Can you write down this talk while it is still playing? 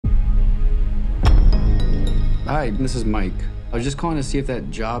Hi, this is Mike. I was just calling to see if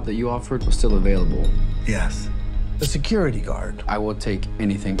that job that you offered was still available. Yes. The security guard. I will take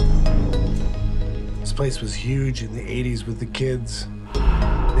anything. This place was huge in the 80s with the kids.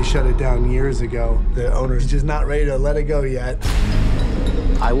 They shut it down years ago. The owner's just not ready to let it go yet.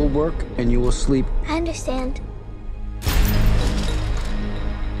 I will work and you will sleep. I understand.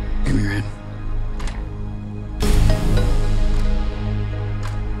 Give me your hand.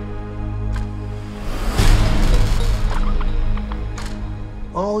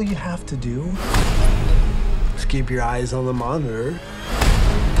 All you have to do is keep your eyes on the monitor.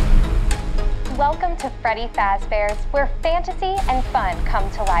 Welcome to Freddy Fazbear's, where fantasy and fun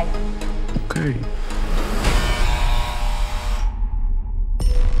come to life. Okay.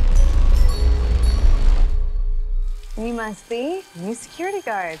 You must be new security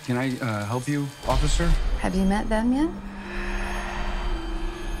guard. Can I help you, officer? Have you met them yet?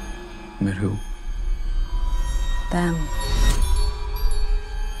 Met who? Them.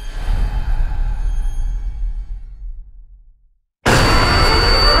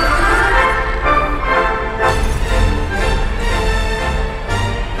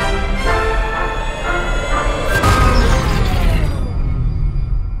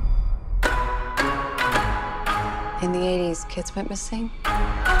 In the 80s, kids went missing.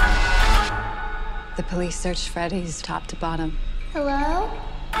 The police searched Freddy's top to bottom. Hello?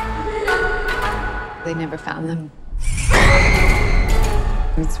 They never found them.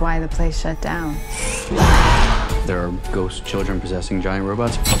 That's why the place shut down. There are ghost children possessing giant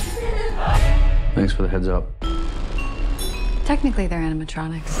robots. Thanks for the heads up. Technically, they're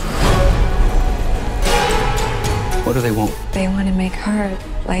animatronics. What do they want? They want to make her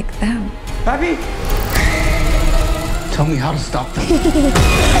like them. Papi! Tell me how to stop them.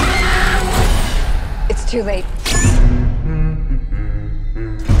 It's too late.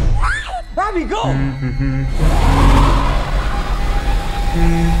 Bobby, go!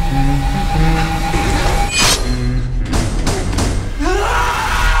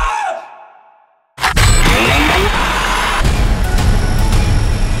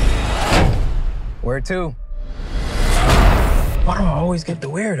 Where to? Why do I always get the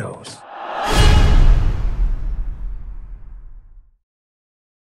weirdos?